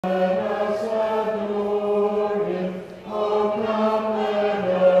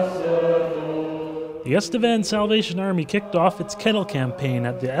Estevan Salvation Army kicked off its Kettle Campaign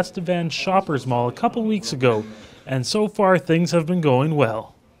at the Estevan Shoppers Mall a couple weeks ago, and so far things have been going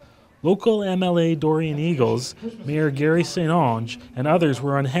well. Local MLA Dorian Eagles, Mayor Gary St. Onge, and others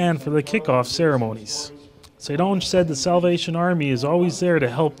were on hand for the kickoff ceremonies. St. Onge said the Salvation Army is always there to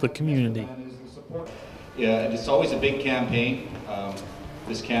help the community. Yeah, it's always a big campaign.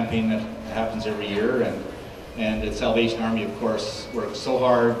 This campaign that happens every year, and the Salvation Army, of course, works so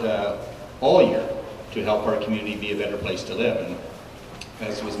hard all year to help our community be a better place to live. And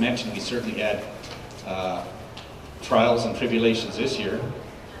as was mentioned, we certainly had trials and tribulations this year,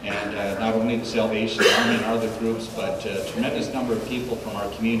 and not only the Salvation Army and other groups, but a tremendous number of people from our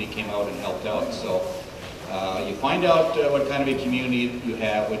community came out and helped out. So you find out what kind of a community you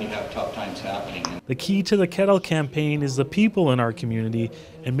have when you have tough times happening. The key to the Kettle Campaign is the people in our community,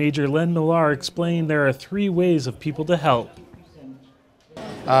 and Major Len Millar explained there are 3 ways of people to help.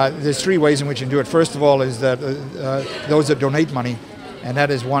 There's 3 ways in which you can do it. First of all is that those that donate money, and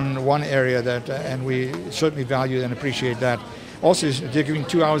that is one area that, and we certainly value and appreciate that. Also, they're giving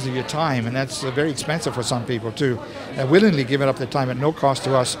 2 hours of your time, and that's very expensive for some people too. Willingly giving up their time at no cost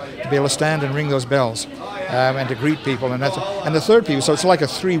to us to be able to stand and ring those bells and to greet people. And the third people, so it's like a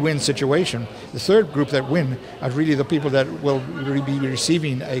 3-win situation. The third group that win are really the people that will be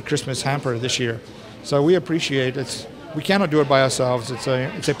receiving a Christmas hamper this year. So we appreciate it. We cannot do it by ourselves.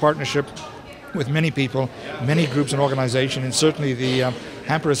 It's a partnership with many people, many groups and organizations, and certainly the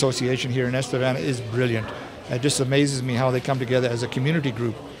Hamper Association here in Estevan is brilliant. It just amazes me how they come together as a community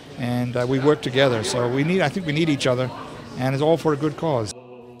group, and we work together. So I think we need each other, and it's all for a good cause.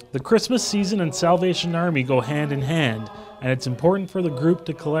 The Christmas season and Salvation Army go hand in hand, and it's important for the group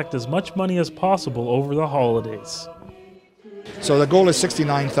to collect as much money as possible over the holidays. So the goal is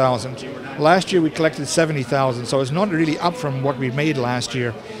 $69,000. Last year we collected $70,000, so it's not really up from what we made last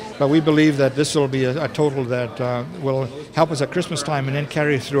year. But we believe that this will be a total that will help us at Christmas time and then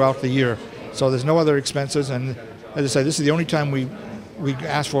carry throughout the year. So there's no other expenses, and as I say, this is the only time we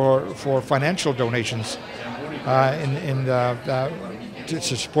ask for financial donations to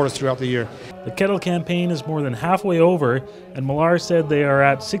support us throughout the year. The Kettle Campaign is more than halfway over, and Millar said they are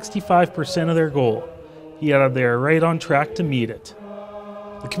at 65% of their goal. He added they are right on track to meet it.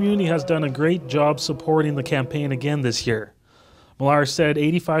 The community has done a great job supporting the campaign again this year. Millar said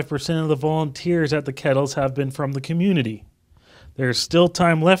 85% of the volunteers at the Kettles have been from the community. There is still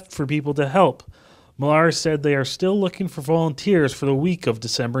time left for people to help. Millar said they are still looking for volunteers for the week of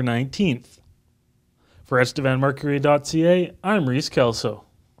December 19th. For EstevanMercury.ca, I'm Rhys Kelso.